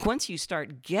Once you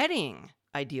start getting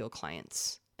ideal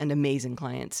clients and amazing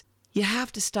clients, you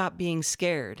have to stop being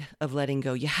scared of letting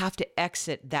go. You have to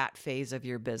exit that phase of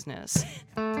your business.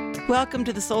 Welcome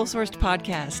to the Soul Sourced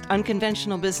Podcast,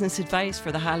 unconventional business advice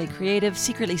for the highly creative,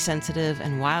 secretly sensitive,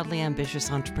 and wildly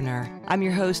ambitious entrepreneur. I'm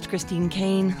your host, Christine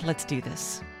Kane. Let's do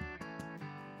this.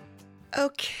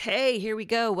 Okay, here we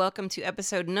go. Welcome to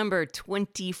episode number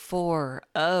 24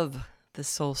 of the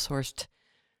Soul Sourced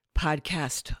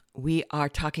Podcast. We are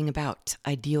talking about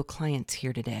ideal clients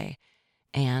here today.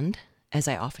 And as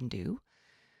I often do,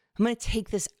 I'm going to take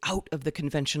this out of the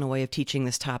conventional way of teaching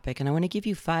this topic. And I want to give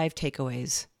you 5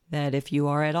 takeaways that if you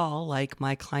are at all like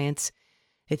my clients,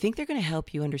 I think they're going to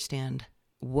help you understand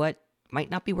what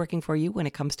might not be working for you when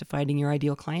it comes to finding your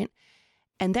ideal client.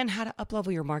 And then how to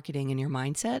up-level your marketing and your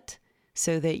mindset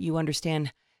so that you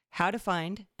understand how to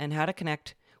find and how to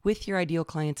connect with your ideal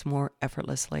clients more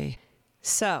effortlessly.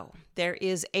 So there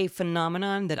is a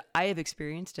phenomenon that I have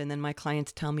experienced, and then my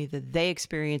clients tell me that they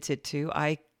experience it too.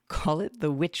 I call it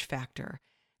the witch factor.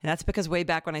 And that's because way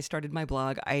back when I started my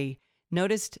blog, I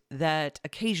noticed that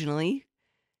occasionally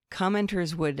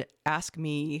commenters would ask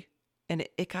me, and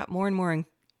it got more and more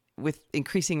with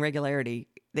increasing regularity,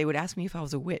 they would ask me if I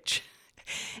was a witch.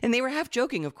 And they were half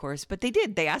joking, of course, but they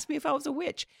did. They asked me if I was a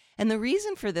witch. And the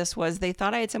reason for this was they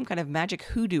thought I had some kind of magic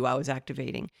hoodoo I was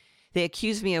activating. They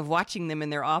accused me of watching them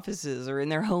in their offices or in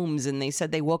their homes, and they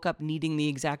said they woke up needing the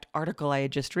exact article I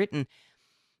had just written.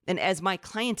 And as my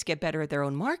clients get better at their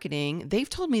own marketing, they've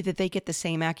told me that they get the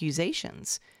same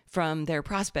accusations from their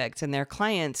prospects and their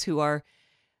clients who are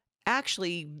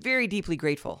actually very deeply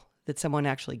grateful that someone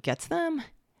actually gets them.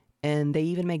 And they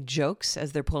even make jokes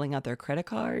as they're pulling out their credit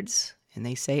cards. And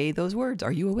they say those words,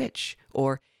 "Are you a witch?"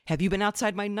 Or "Have you been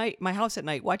outside my house at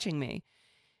night watching me?"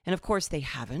 And of course they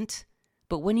haven't.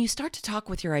 But when you start to talk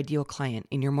with your ideal client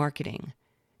in your marketing,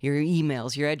 your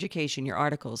emails, your education, your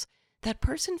articles, that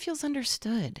person feels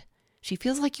understood. She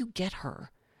feels like you get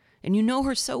her. And you know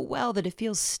her so well that it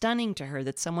feels stunning to her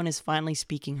that someone is finally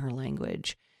speaking her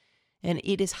language. And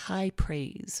it is high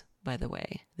praise, by the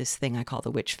way, this thing I call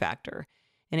the witch factor.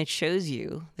 And it shows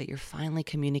you that you're finally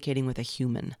communicating with a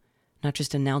human, not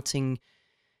just announcing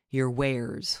your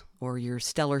wares or your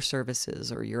stellar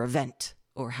services or your event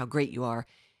or how great you are,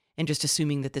 and just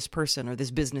assuming that this person or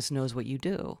this business knows what you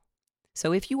do.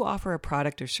 So if you offer a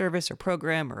product or service or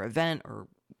program or event or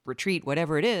retreat,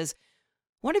 whatever it is,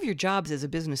 one of your jobs as a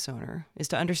business owner is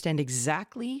to understand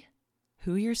exactly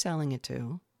who you're selling it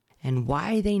to and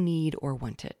why they need or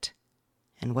want it,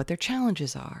 and what their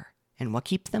challenges are, and what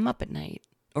keeps them up at night,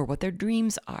 or what their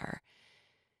dreams are.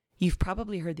 You've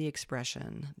probably heard the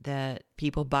expression that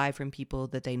people buy from people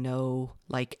that they know,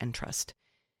 like, and trust.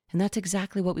 And that's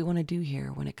exactly what we want to do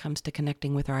here when it comes to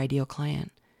connecting with our ideal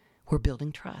client. We're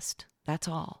building trust. That's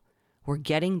all. We're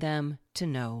getting them to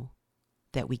know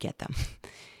that we get them.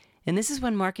 And this is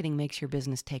when marketing makes your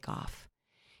business take off.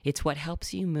 It's what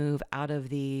helps you move out of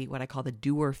what I call the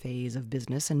doer phase of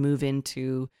business, and move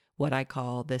into what I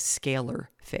call the scaler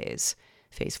phase,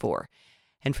 phase 4.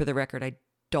 And for the record, I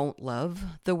don't love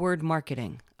the word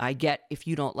marketing. I get if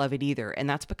you don't love it either. And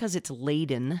that's because it's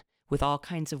laden with all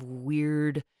kinds of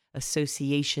weird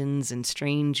associations and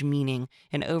strange meaning.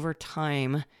 And over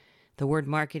time, the word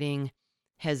marketing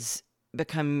has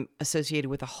become associated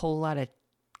with a whole lot of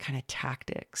kind of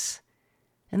tactics.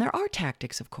 And there are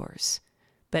tactics, of course.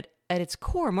 But at its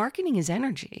core, marketing is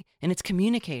energy, and it's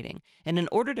communicating. And in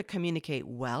order to communicate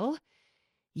well,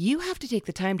 you have to take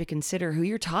the time to consider who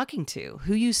you're talking to,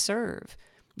 who you serve.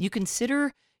 You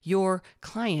consider your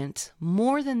client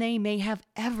more than they may have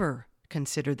ever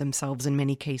considered themselves in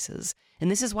many cases. And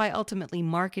this is why ultimately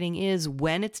marketing is,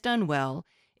 when it's done well,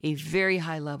 a very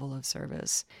high level of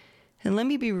service. And let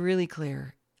me be really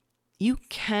clear. You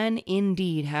can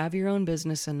indeed have your own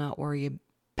business and not worry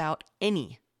about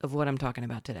any of what I'm talking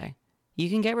about today. You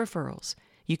can get referrals.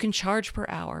 You can charge per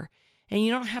hour. And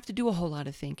you don't have to do a whole lot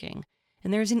of thinking.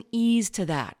 And there's an ease to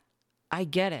that. I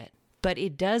get it. But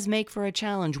it does make for a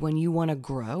challenge when you want to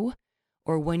grow,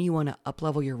 or when you want to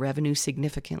up-level your revenue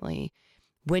significantly.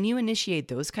 When you initiate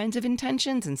those kinds of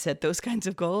intentions and set those kinds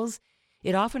of goals,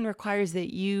 it often requires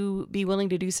that you be willing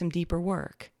to do some deeper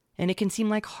work. And it can seem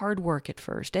like hard work at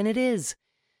first, and it is.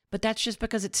 But that's just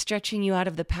because it's stretching you out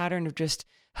of the pattern of just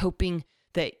hoping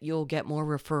that you'll get more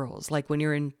referrals, like when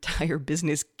your entire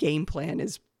business game plan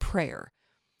is prayer.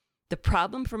 The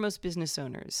problem for most business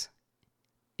owners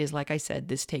is, like I said,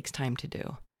 this takes time to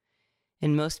do.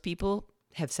 And most people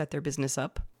have set their business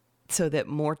up so that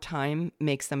more time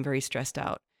makes them very stressed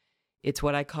out. It's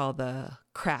what I call the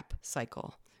CRAP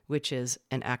cycle, which is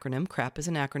an acronym. CRAP is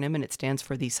an acronym, and it stands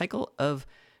for the cycle of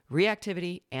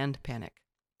reactivity and panic.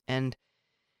 And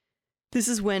this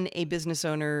is when a business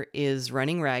owner is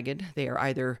running ragged. They are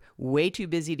either way too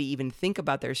busy to even think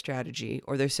about their strategy,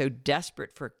 or they're so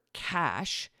desperate for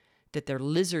cash that their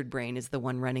lizard brain is the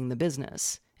one running the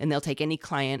business, and they'll take any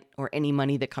client or any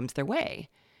money that comes their way.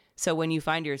 So when you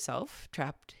find yourself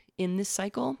trapped in this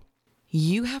cycle,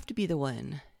 you have to be the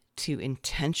one to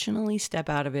intentionally step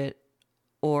out of it,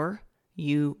 or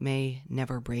you may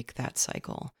never break that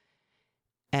cycle.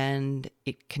 And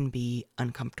it can be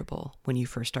uncomfortable when you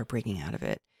first start breaking out of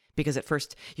it, because at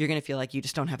first you're going to feel like you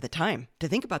just don't have the time to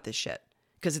think about this shit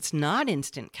because it's not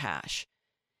instant cash.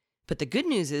 But the good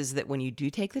news is that when you do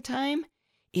take the time,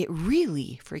 it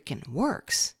really freaking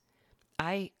works.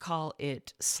 I call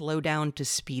it slow down to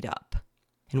speed up.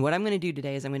 And what I'm going to do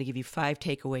today is I'm going to give you 5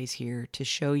 takeaways here to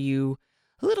show you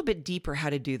a little bit deeper how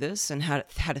to do this and how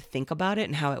to think about it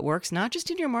and how it works, not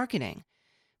just in your marketing,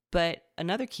 but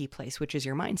another key place, which is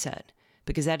your mindset,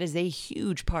 because that is a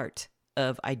huge part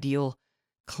of ideal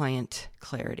client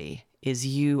clarity, is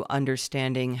you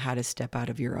understanding how to step out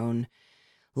of your own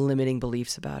limiting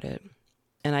beliefs about it.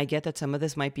 And I get that some of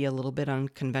this might be a little bit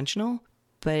unconventional,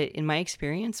 but in my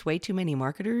experience, way too many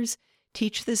marketers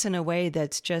teach this in a way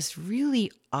that's just really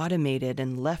automated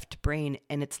and left brain,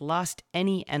 and it's lost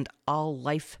any and all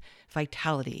life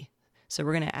vitality. So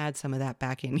we're going to add some of that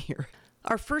back in here.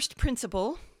 Our first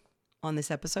principle on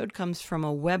this episode comes from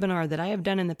a webinar that I have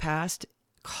done in the past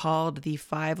called The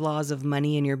 5 Laws of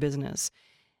Money in Your Business.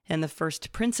 And the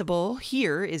first principle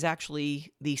here is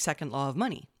actually the second law of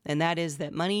money, and that is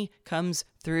that money comes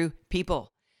through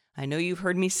people. I know you've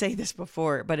heard me say this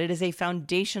before, but it is a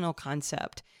foundational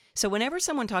concept. So whenever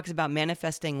someone talks about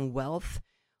manifesting wealth,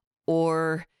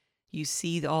 or you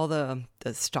see all the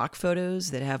stock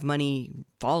photos that have money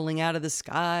falling out of the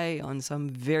sky on some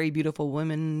very beautiful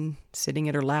woman sitting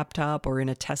at her laptop or in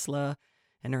a Tesla,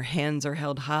 and her hands are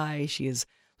held high. She is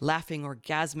laughing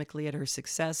orgasmically at her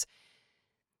success.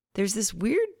 There's this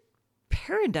weird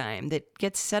paradigm that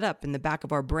gets set up in the back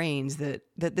of our brains that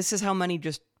this is how money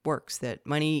just works, that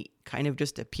money kind of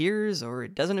just appears, or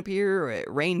it doesn't appear, or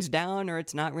it rains down, or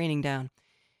it's not raining down.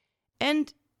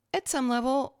 And at some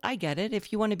level, I get it.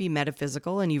 If you want to be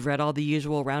metaphysical and you've read all the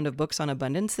usual round of books on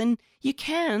abundance, then you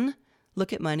can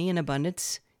look at money and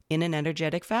abundance in an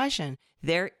energetic fashion.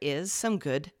 There is some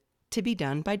good to be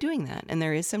done by doing that, and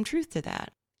there is some truth to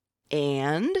that.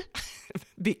 And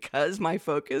because my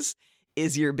focus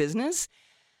is your business,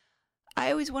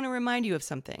 I always want to remind you of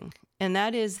something, and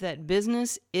that is that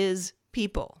business is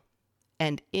people.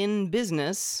 And in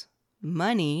business,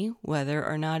 money, whether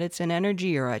or not it's an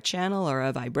energy or a channel or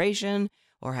a vibration,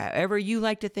 or however you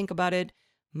like to think about it,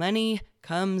 money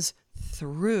comes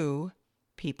through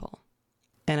people.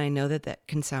 And I know that that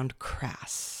can sound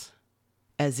crass,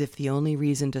 as if the only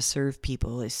reason to serve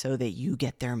people is so that you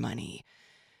get their money.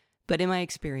 But in my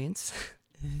experience,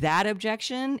 that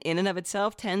objection in and of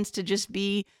itself tends to just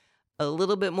be a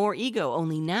little bit more ego,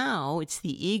 only now it's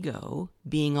the ego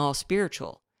being all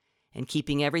spiritual and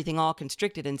keeping everything all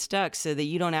constricted and stuck so that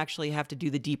you don't actually have to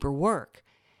do the deeper work.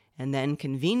 And then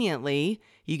conveniently,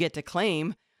 you get to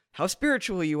claim how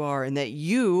spiritual you are and that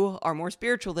you are more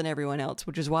spiritual than everyone else,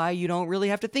 which is why you don't really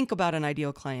have to think about an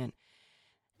ideal client.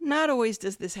 Not always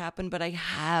does this happen, but I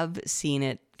have seen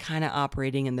it kind of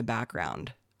operating in the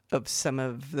background of some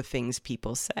of the things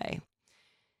people say.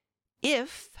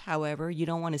 If, however, you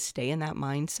don't want to stay in that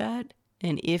mindset,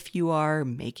 and if you are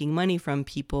making money from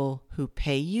people who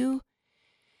pay you,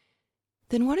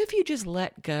 then what if you just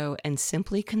let go and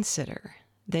simply consider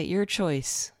that your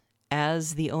choice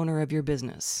as the owner of your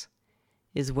business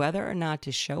is whether or not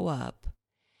to show up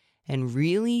and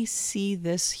really see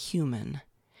this human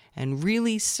and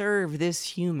really serve this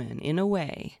human in a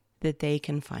way that they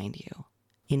can find you.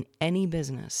 In any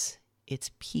business, it's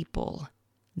people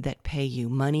that pay you.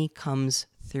 Money comes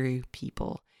through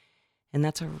people. And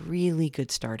that's a really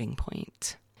good starting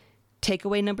point.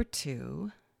 Takeaway number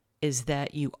 2 is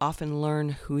that you often learn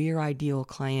who your ideal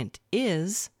client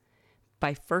is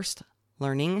by first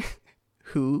learning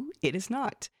who it is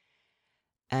not.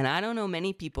 And I don't know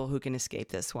many people who can escape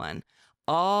this one.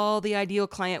 All the ideal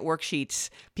client worksheets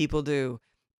people do,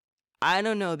 I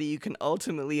don't know that you can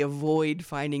ultimately avoid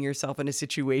finding yourself in a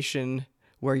situation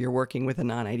where you're working with a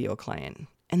non-ideal client.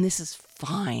 And this is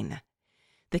fine.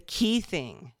 The key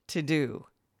thing to do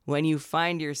when you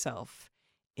find yourself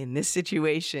in this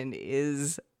situation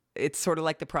is, it's sort of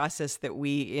like the process that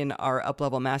we in our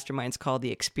up-level masterminds call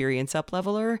the experience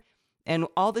up-leveler. And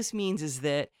all this means is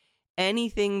that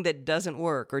anything that doesn't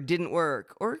work or didn't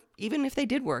work, or even if they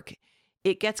did work,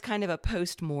 it gets kind of a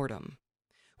post-mortem,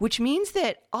 which means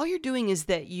that all you're doing is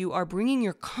that you are bringing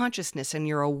your consciousness and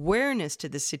your awareness to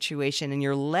the situation, and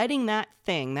you're letting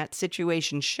that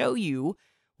situation show you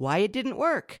why it didn't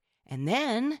work. And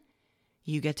then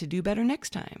you get to do better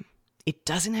next time. It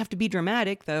doesn't have to be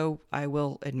dramatic, though I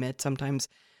will admit sometimes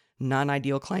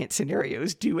non-ideal client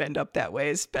scenarios do end up that way,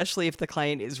 especially if the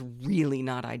client is really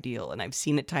not ideal. And I've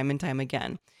seen it time and time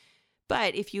again.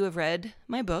 But if you have read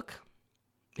my book,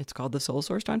 it's called The Soul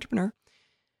Sourced Entrepreneur,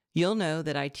 you'll know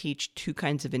that I teach two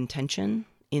kinds of intention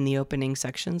in the opening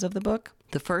sections of the book.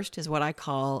 The first is what I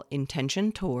call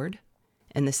intention toward,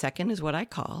 and the second is what I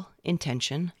call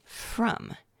intention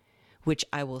from, which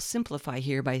I will simplify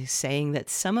here by saying that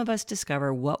some of us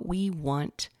discover what we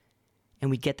want, and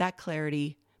we get that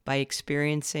clarity by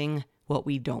experiencing what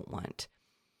we don't want.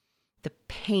 The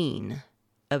pain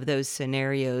of those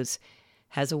scenarios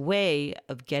has a way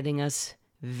of getting us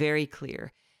very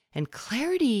clear. And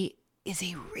clarity is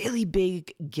a really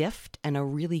big gift and a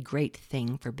really great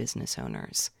thing for business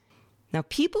owners. Now,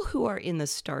 people who are in the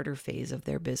starter phase of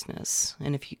their business,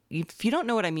 and if you don't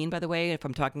know what I mean, by the way, if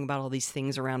I'm talking about all these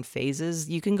things around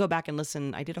phases, you can go back and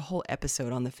listen. I did a whole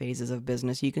episode on the phases of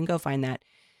business. You can go find that.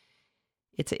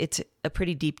 It's a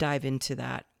pretty deep dive into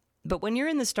that. But when you're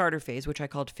in the starter phase, which I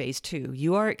called phase 2,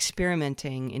 you are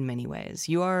experimenting in many ways.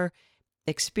 You are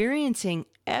experiencing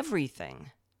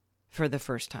everything for the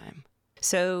first time.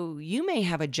 So you may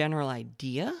have a general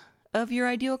idea of your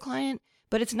ideal client,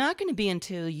 but it's not going to be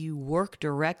until you work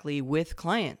directly with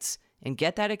clients and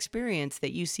get that experience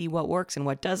that you see what works and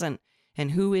what doesn't,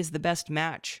 and who is the best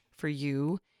match for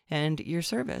you and your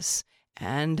service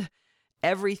and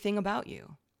everything about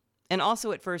you. And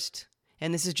also at first,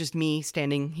 and this is just me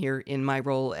standing here in my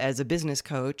role as a business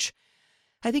coach,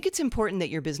 I think it's important that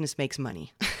your business makes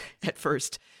money at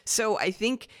first. So I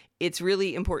think it's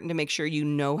really important to make sure you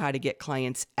know how to get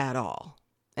clients at all.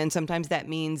 And sometimes that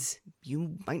means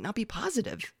you might not be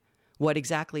positive what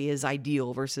exactly is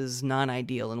ideal versus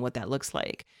non-ideal and what that looks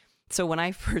like. So when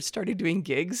I first started doing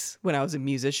gigs, when I was a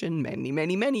musician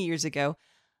many years ago,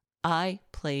 I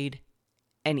played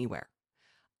anywhere.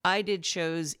 I did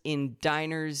shows in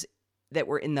diners that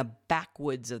were in the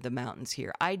backwoods of the mountains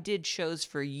here. I did shows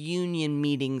for union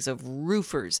meetings of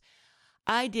roofers.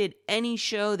 I did any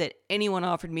show that anyone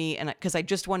offered me, and because I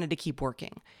just wanted to keep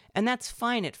working. And that's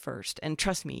fine at first. And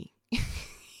trust me,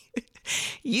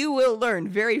 you will learn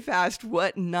very fast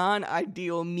what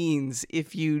non-ideal means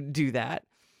if you do that.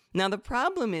 Now, the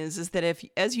problem is that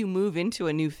as you move into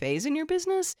a new phase in your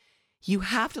business, you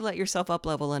have to let yourself up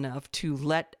level enough to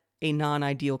let a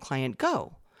non-ideal client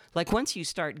go. Like once you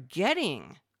start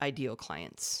getting ideal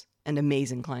clients and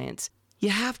amazing clients, you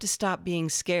have to stop being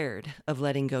scared of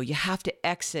letting go. You have to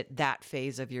exit that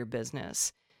phase of your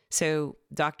business. So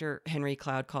Dr. Henry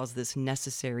Cloud calls this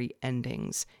necessary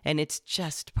endings, and it's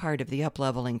just part of the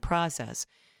up-leveling process.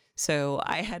 So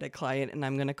I had a client, and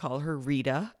I'm going to call her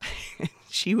Rita.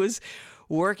 She was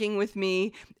working with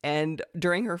me, and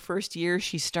during her first year,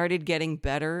 she started getting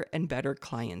better and better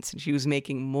clients, and she was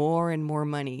making more and more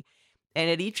money. And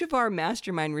at each of our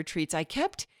mastermind retreats, I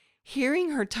kept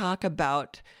hearing her talk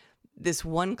about this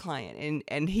one client,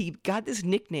 and he got this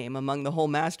nickname among the whole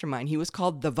mastermind. He was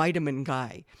called the Vitamin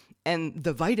Guy, and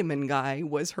the Vitamin Guy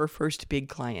was her first big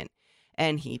client.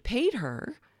 And he paid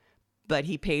her, but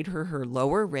he paid her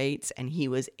lower rates, and he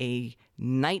was a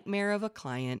nightmare of a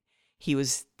client. He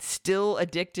was still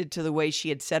addicted to the way she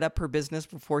had set up her business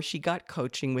before she got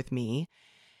coaching with me.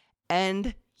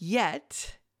 And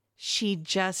yet she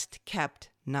just kept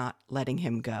not letting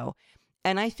him go.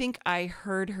 And I think I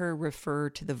heard her refer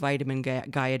to the Vitamin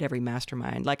Guy at every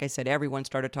mastermind. Like I said, everyone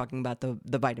started talking about the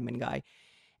Vitamin Guy.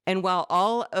 And while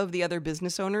all of the other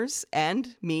business owners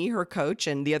and me, her coach,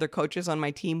 and the other coaches on my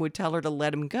team would tell her to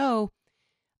let him go,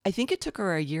 I think it took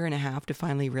her a year and a half to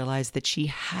finally realize that she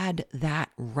had that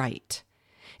right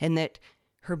and that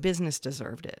her business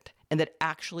deserved it and that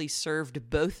actually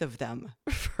served both of them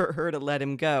for her to let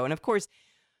him go. And of course,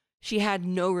 she had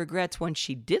no regrets once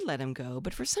she did let him go.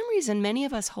 But for some reason, many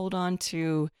of us hold on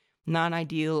to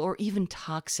non-ideal or even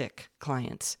toxic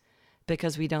clients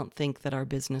because we don't think that our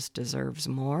business deserves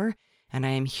more. And I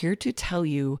am here to tell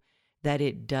you that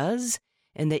it does,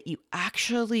 and that you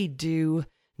actually do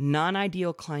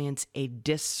non-ideal clients a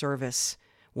disservice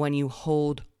when you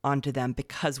hold onto them,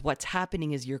 because what's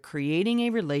happening is you're creating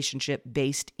a relationship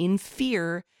based in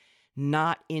fear,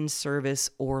 not in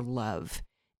service or love.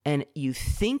 And you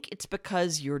think it's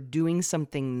because you're doing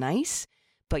something nice,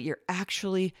 but you're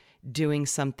actually doing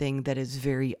something that is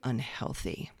very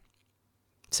unhealthy.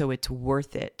 So it's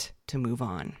worth it to move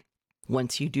on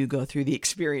once you do go through the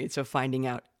experience of finding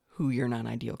out who your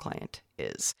non-ideal client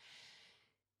is.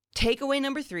 Takeaway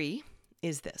number 3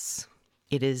 is this.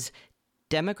 It is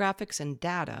demographics and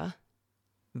data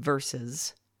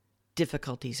versus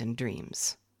difficulties and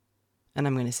dreams. And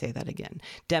I'm going to say that again.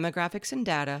 Demographics and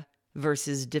data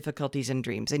versus difficulties and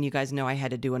dreams. And you guys know I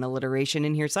had to do an alliteration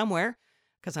in here somewhere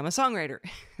because I'm a songwriter.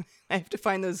 I have to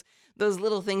find those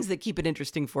little things that keep it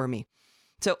interesting for me.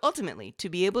 So ultimately, to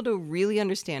be able to really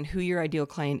understand who your ideal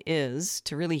client is,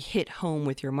 to really hit home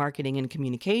with your marketing and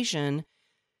communication,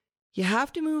 you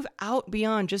have to move out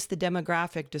beyond just the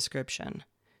demographic description.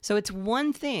 So it's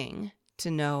one thing to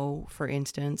know, for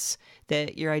instance,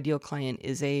 that your ideal client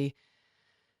is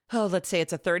let's say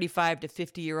it's a 35 to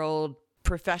 50-year-old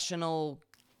professional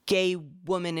gay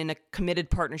woman in a committed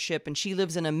partnership, and she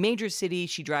lives in a major city.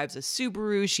 She drives a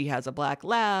Subaru. She has a black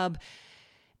lab.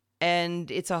 And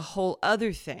it's a whole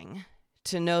other thing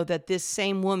to know that this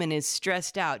same woman is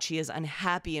stressed out. She is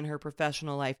unhappy in her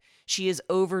professional life. She is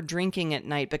over drinking at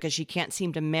night because she can't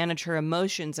seem to manage her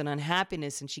emotions and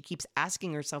unhappiness. And she keeps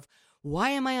asking herself,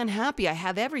 why am I unhappy? I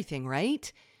have everything,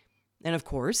 right? And of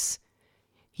course,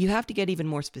 you have to get even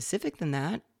more specific than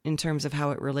that in terms of how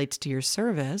it relates to your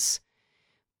service.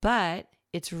 But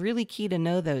it's really key to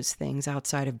know those things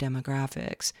outside of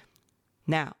demographics.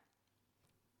 Now,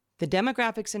 the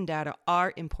demographics and data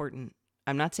are important.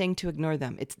 I'm not saying to ignore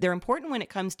them. They're important when it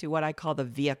comes to what I call the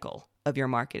vehicle of your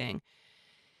marketing.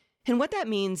 And what that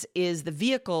means is the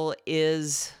vehicle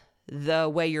is the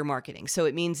way you're marketing. So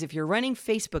it means if you're running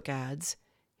Facebook ads,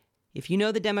 if you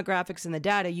know the demographics and the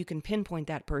data, you can pinpoint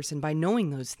that person by knowing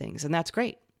those things, and that's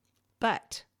great.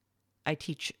 But I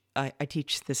teach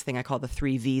this thing I call the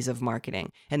 3 V's of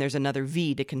marketing, and there's another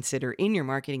V to consider in your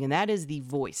marketing, and that is the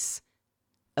voice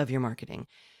of your marketing.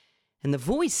 And the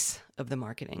voice of the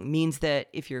marketing means that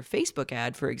if your Facebook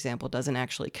ad, for example, doesn't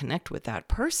actually connect with that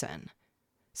person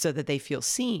so that they feel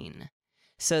seen,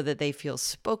 so that they feel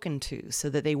spoken to, so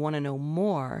that they want to know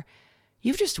more,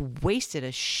 you've just wasted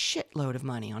a shitload of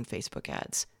money on Facebook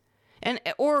ads.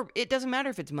 Or it doesn't matter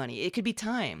if it's money. It could be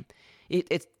time.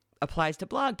 It applies to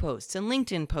blog posts and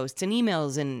LinkedIn posts and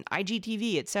emails and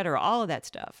IGTV, etc., all of that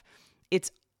stuff.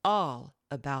 It's all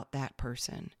about that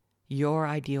person, your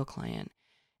ideal client.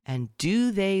 And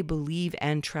do they believe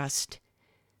and trust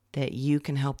that you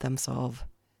can help them solve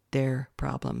their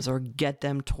problems or get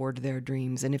them toward their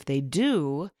dreams? And if they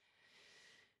do,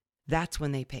 that's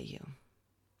when they pay you.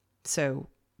 So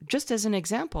just as an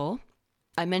example,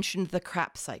 I mentioned the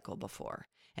crap cycle before.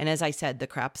 And as I said, the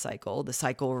crap cycle, the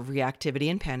cycle of reactivity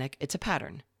and panic, it's a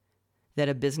pattern that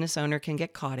a business owner can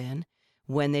get caught in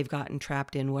when they've gotten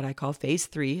trapped in what I call phase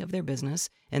 3 of their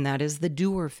business, and that is the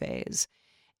doer phase.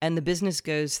 And the business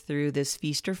goes through this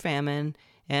feast or famine.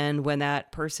 And when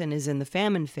that person is in the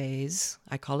famine phase,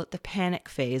 I call it the panic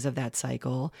phase of that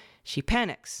cycle, she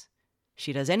panics.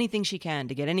 She does anything she can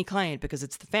to get any client because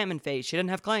it's the famine phase. She doesn't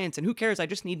have clients and who cares? I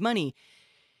just need money.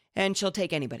 And she'll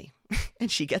take anybody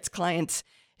and she gets clients.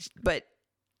 But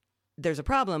there's a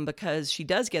problem because she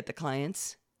does get the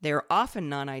clients. They're often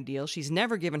non-ideal. She's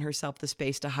never given herself the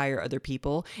space to hire other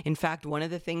people. In fact, one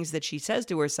of the things that she says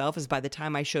to herself is, by the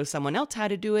time I show someone else how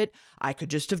to do it, I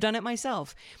could just have done it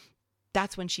myself.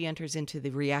 That's when she enters into the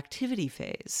reactivity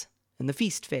phase and the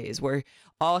feast phase, where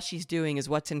all she's doing is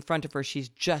what's in front of her. She's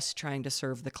just trying to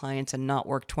serve the clients and not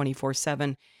work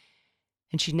 24/7.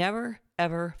 And she never,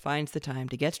 ever finds the time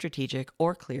to get strategic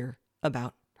or clear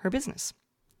about her business.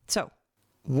 So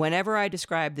whenever I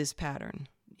describe this pattern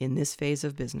in this phase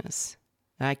of business,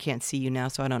 I can't see you now,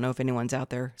 so I don't know if anyone's out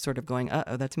there sort of going,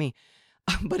 uh-oh, that's me.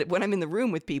 But when I'm in the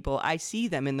room with people, I see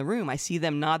them in the room. I see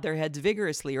them nod their heads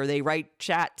vigorously, or they write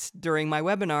chats during my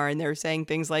webinar and they're saying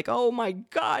things like, oh my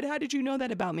God, how did you know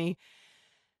that about me?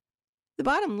 The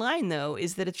bottom line, though,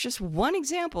 is that it's just one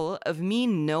example of me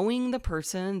knowing the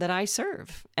person that I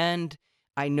serve. And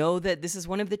I know that this is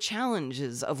one of the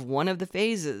challenges of one of the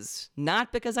phases,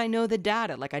 not because I know the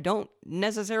data. Like, I don't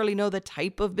necessarily know the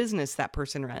type of business that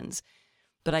person runs,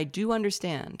 but I do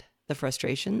understand the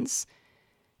frustrations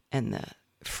and the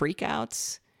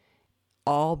freakouts,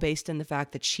 all based in the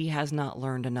fact that she has not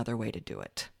learned another way to do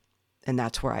it. And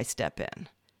that's where I step in.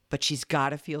 But she's got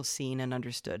to feel seen and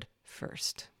understood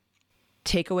first.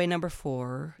 Takeaway number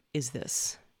 4 is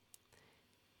this.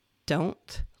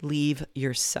 Don't leave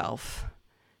yourself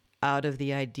out of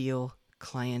the ideal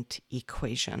client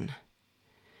equation.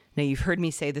 Now, you've heard me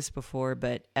say this before,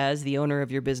 but as the owner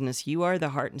of your business, you are the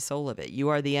heart and soul of it. You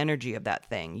are the energy of that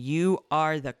thing. You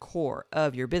are the core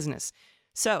of your business.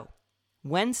 So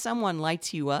when someone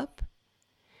lights you up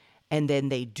and then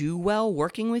they do well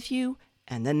working with you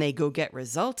and then they go get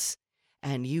results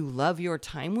and you love your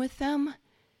time with them,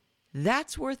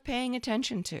 that's worth paying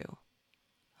attention to.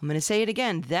 I'm going to say it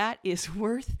again. That is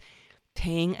worth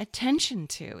paying attention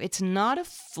to. It's not a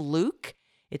fluke.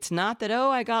 It's not that,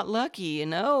 oh, I got lucky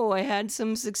and oh, I had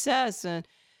some success.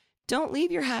 Don't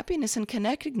leave your happiness and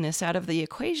connectedness out of the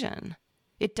equation.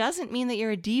 It doesn't mean that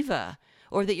you're a diva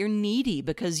or that you're needy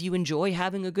because you enjoy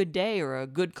having a good day or a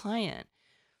good client.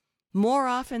 More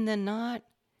often than not,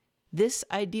 this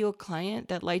ideal client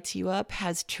that lights you up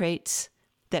has traits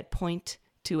that point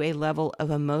to a level of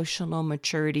emotional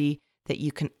maturity that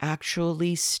you can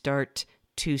actually start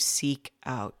to seek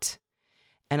out.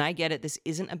 And I get it. This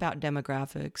isn't about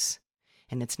demographics,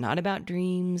 and it's not about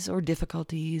dreams or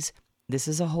difficulties. This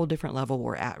is a whole different level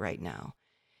we're at right now.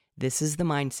 This is the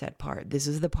mindset part. This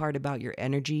is the part about your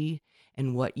energy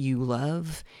and what you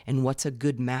love and what's a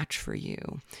good match for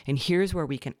you. And here's where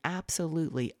we can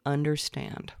absolutely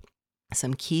understand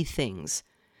some key things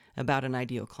about an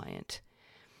ideal client.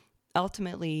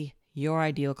 Ultimately, your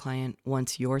ideal client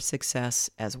wants your success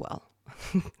as well.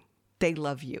 They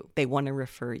love you. They want to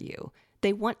refer you.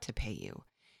 They want to pay you.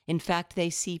 In fact, they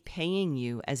see paying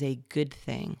you as a good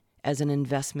thing, as an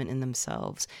investment in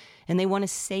themselves, and they want to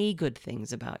say good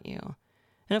things about you.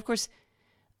 And of course,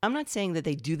 I'm not saying that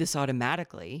they do this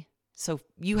automatically. So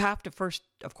you have to first,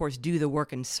 of course, do the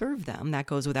work and serve them. That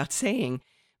goes without saying.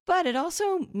 But it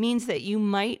also means that you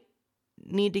might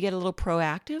need to get a little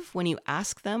proactive when you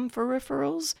ask them for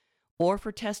referrals or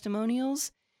for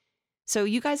testimonials. So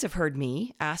you guys have heard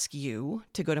me ask you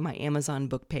to go to my Amazon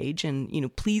book page and,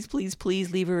 please, please,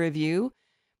 please leave a review,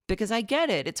 because I get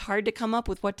it. It's hard to come up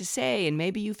with what to say. And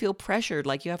maybe you feel pressured,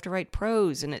 like you have to write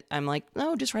prose. And I'm like,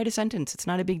 no, just write a sentence. It's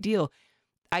not a big deal.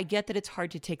 I get that it's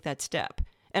hard to take that step.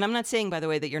 And I'm not saying, by the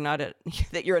way, that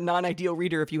you're a non-ideal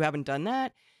reader if you haven't done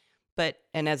that.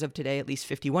 And as of today, at least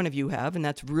 51 of you have, and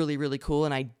that's really, really cool.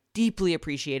 And I deeply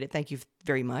appreciate it. Thank you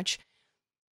very much.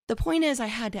 The point is, I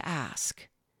had to ask.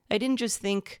 I didn't just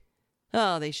think,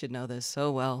 oh, they should know this.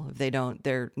 Oh, well, if they don't,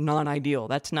 they're non-ideal.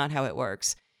 That's not how it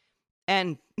works.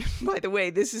 And by the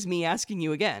way, this is me asking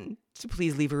you again to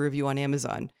please leave a review on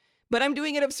Amazon. But I'm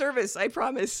doing it of service, I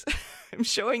promise. I'm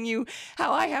showing you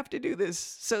how I have to do this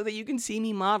so that you can see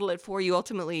me model it for you.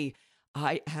 Ultimately,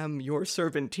 I am your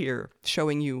servant here,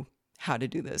 showing you how to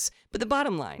do this. But the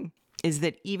bottom line is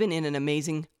that even in an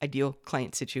amazing ideal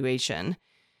client situation,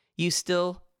 you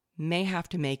still may have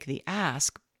to make the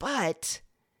ask, but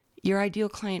your ideal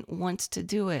client wants to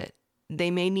do it.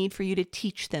 They may need for you to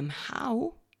teach them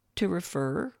how to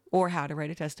refer or how to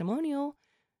write a testimonial.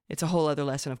 It's a whole other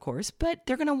lesson, of course, but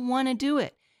they're going to want to do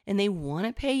it and they want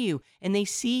to pay you and they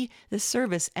see the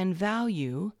service and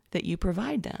value that you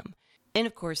provide them. And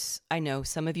of course, I know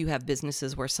some of you have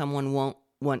businesses where someone won't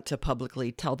want to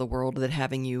publicly tell the world that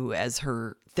having you as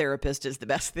her therapist is the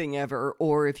best thing ever.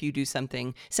 Or if you do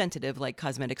something sensitive like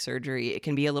cosmetic surgery, it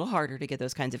can be a little harder to get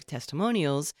those kinds of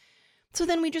testimonials. So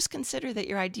then we just consider that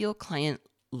your ideal client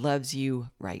loves you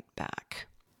right back.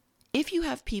 If you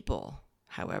have people,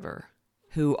 however,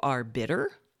 who are bitter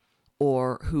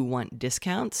or who want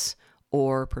discounts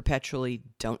or perpetually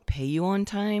don't pay you on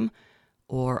time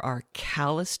or are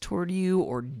callous toward you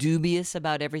or dubious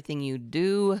about everything you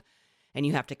do, and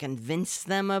you have to convince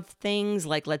them of things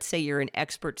like, let's say you're an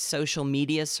expert social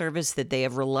media service that they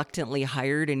have reluctantly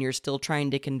hired and you're still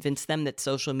trying to convince them that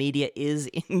social media is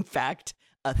in fact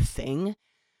a thing,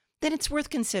 then it's worth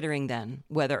considering then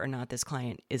whether or not this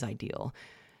client is ideal.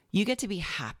 You get to be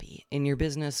happy in your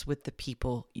business with the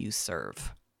people you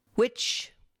serve.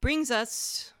 Which brings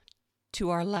us to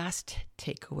our last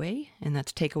takeaway, and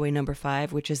that's takeaway number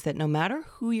 5, which is that no matter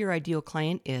who your ideal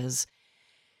client is,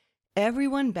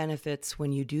 everyone benefits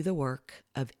when you do the work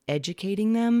of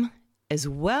educating them as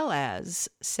well as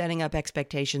setting up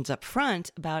expectations up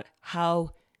front about how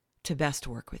to best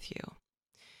work with you.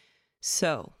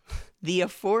 So, the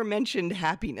aforementioned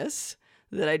happiness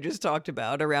that I just talked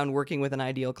about around working with an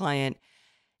ideal client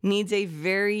needs a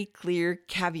very clear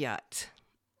caveat.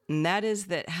 And that is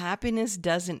that happiness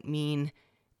doesn't mean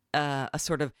a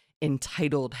sort of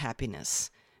entitled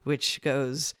happiness, which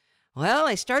goes, well,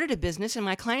 I started a business and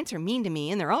my clients are mean to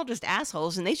me and they're all just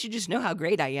assholes and they should just know how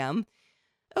great I am.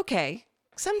 Okay,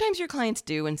 sometimes your clients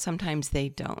do and sometimes they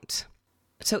don't.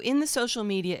 So in the social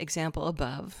media example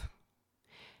above,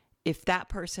 if that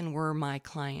person were my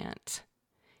client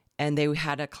and they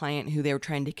had a client who they were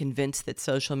trying to convince that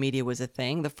social media was a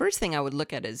thing, the first thing I would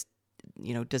look at is,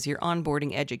 does your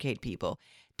onboarding educate people?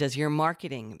 Does your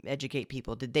marketing educate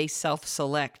people? Did they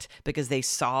self-select because they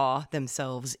saw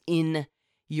themselves in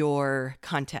your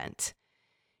content?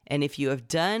 And if you have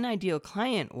done ideal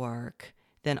client work,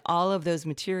 then all of those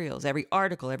materials, every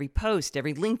article, every post,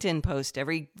 every LinkedIn post,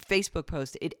 every Facebook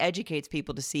post, it educates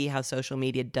people to see how social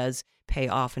media does pay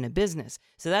off in a business.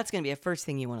 So that's going to be a first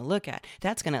thing you want to look at.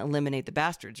 That's going to eliminate the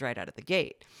bastards right out of the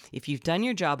gate. If you've done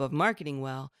your job of marketing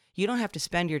well, you don't have to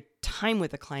spend your time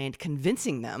with a client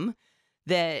convincing them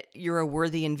that you're a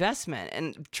worthy investment.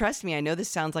 And trust me, I know this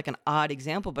sounds like an odd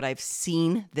example, but I've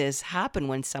seen this happen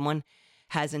when someone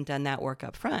hasn't done that work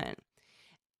up front.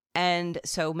 And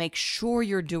so make sure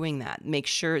you're doing that. Make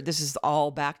sure this is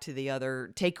all back to the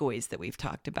other takeaways that we've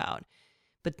talked about.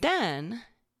 But then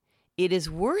it is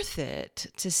worth it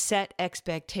to set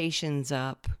expectations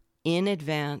up in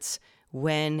advance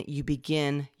when you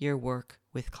begin your work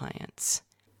with clients.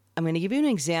 I'm going to give you an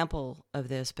example of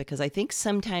this because I think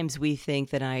sometimes we think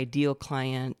that an ideal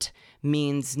client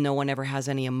means no one ever has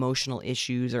any emotional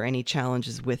issues or any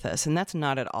challenges with us. And that's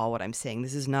not at all what I'm saying.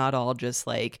 This is not all just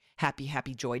like happy,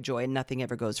 happy, joy, joy, and nothing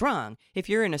ever goes wrong. If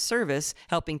you're in a service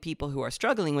helping people who are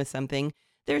struggling with something,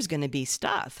 there's going to be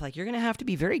stuff. Like you're going to have to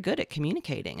be very good at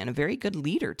communicating and a very good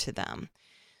leader to them.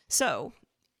 So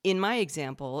in my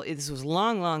example, this was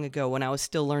long, long ago when I was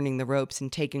still learning the ropes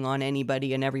and taking on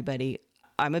anybody and everybody.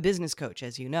 I'm a business coach,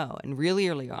 as you know, and really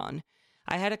early on,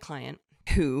 I had a client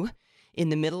who, in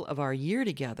the middle of our year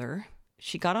together,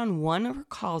 she got on one of her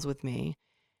calls with me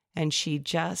and she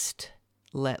just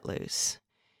let loose.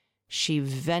 She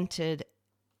vented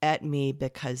at me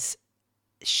because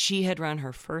she had run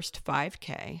her first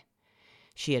 5K.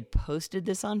 She had posted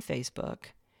this on Facebook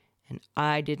and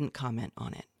I didn't comment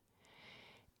on it.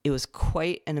 It was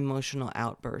quite an emotional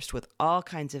outburst with all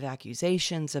kinds of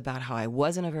accusations about how I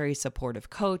wasn't a very supportive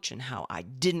coach and how I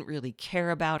didn't really care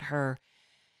about her.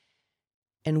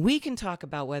 And we can talk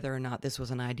about whether or not this was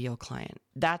an ideal client.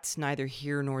 That's neither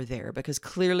here nor there because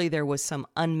clearly there was some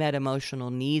unmet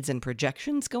emotional needs and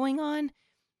projections going on.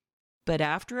 But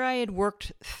after I had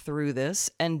worked through this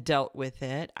and dealt with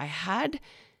it, I had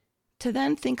to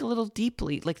then think a little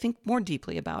deeply, think more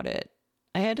deeply about it.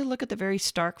 I had to look at the very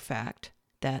stark fact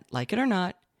that, like it or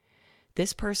not,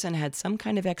 this person had some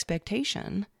kind of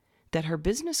expectation that her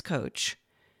business coach,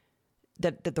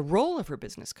 that the role of her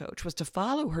business coach was to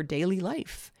follow her daily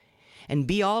life and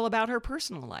be all about her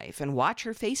personal life and watch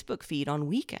her Facebook feed on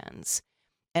weekends.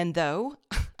 And though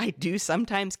I do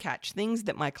sometimes catch things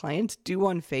that my clients do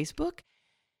on Facebook,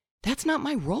 that's not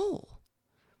my role.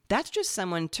 That's just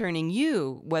someone turning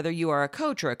you, whether you are a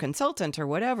coach or a consultant or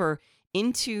whatever,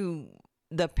 into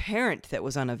the parent that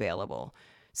was unavailable.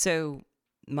 So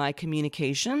my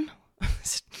communication,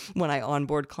 when I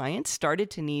onboard clients, started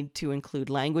to need to include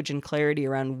language and clarity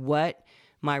around what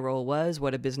my role was,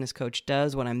 what a business coach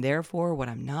does, what I'm there for, what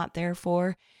I'm not there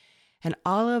for. And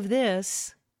all of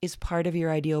this is part of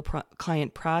your ideal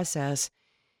client process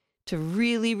to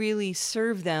really, really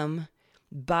serve them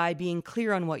by being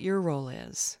clear on what your role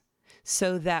is.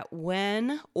 So that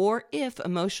when or if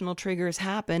emotional triggers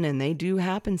happen, and they do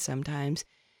happen sometimes,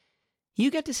 you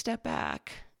get to step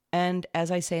back. And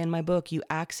as I say in my book, you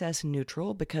access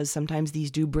neutral because sometimes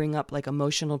these do bring up like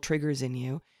emotional triggers in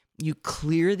you. You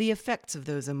clear the effects of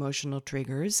those emotional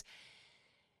triggers.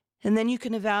 And then you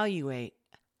can evaluate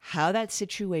how that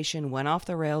situation went off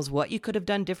the rails, what you could have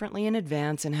done differently in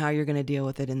advance, and how you're going to deal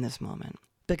with it in this moment.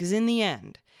 Because in the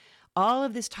end, all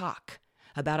of this talk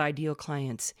about ideal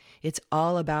clients, it's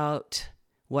all about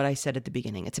what I said at the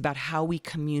beginning. It's about how we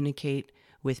communicate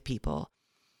with people.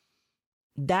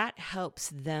 That helps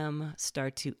them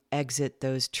start to exit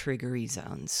those triggery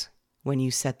zones when you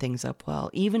set things up well.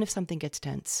 Even if something gets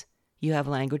tense, you have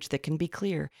language that can be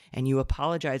clear and you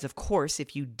apologize. Of course,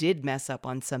 if you did mess up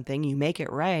on something, you make it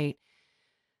right.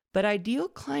 But ideal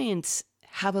clients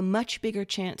have a much bigger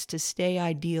chance to stay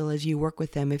ideal as you work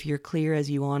with them if you're clear as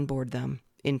you onboard them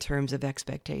in terms of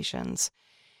expectations.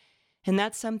 And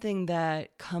that's something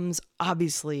that comes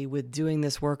obviously with doing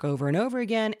this work over and over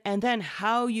again. And then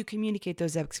how you communicate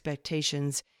those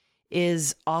expectations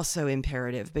is also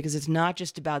imperative because it's not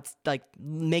just about like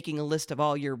making a list of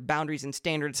all your boundaries and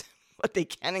standards, what they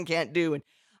can and can't do. And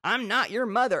I'm not your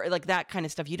mother, like that kind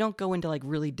of stuff. You don't go into like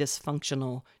really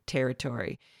dysfunctional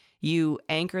territory. You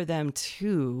anchor them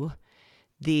to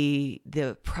the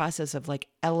process of like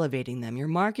elevating them. Your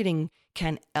marketing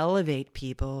can elevate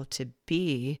people to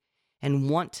be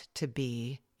and want to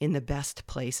be in the best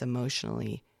place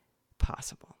emotionally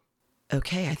possible.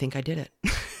 Okay, I think I did it.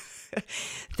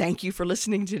 Thank you for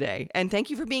listening today. And thank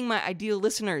you for being my ideal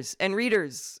listeners and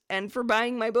readers and for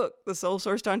buying my book, The Soul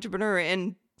Sourced Entrepreneur,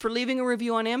 and for leaving a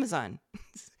review on Amazon.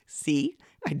 See,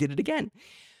 I did it again.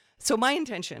 So my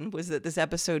intention was that this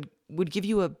episode would give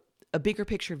you a bigger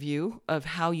picture view of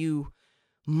how you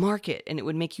market, and it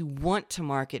would make you want to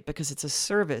market because it's a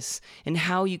service, and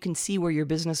how you can see where your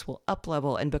business will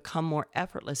up-level and become more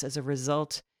effortless as a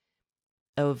result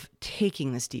of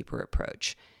taking this deeper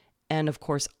approach. And of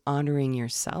course, honoring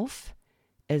yourself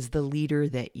as the leader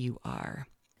that you are.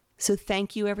 So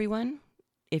thank you, everyone.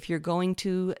 If you're going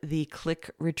to the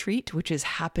Click Retreat, which is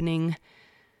happening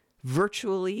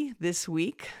virtually this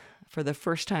week for the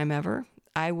first time ever,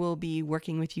 I will be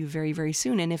working with you very, very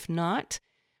soon. And if not,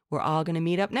 we're all going to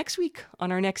meet up next week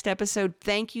on our next episode.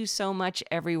 Thank you so much,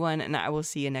 everyone, and I will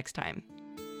see you next time.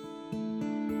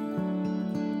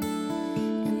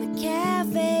 And the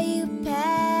cafe you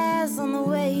pass on the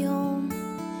way home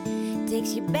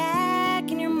takes you back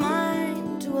in your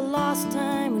mind to a lost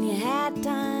time when you had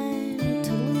time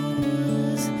to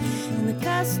lose. And the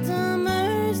custom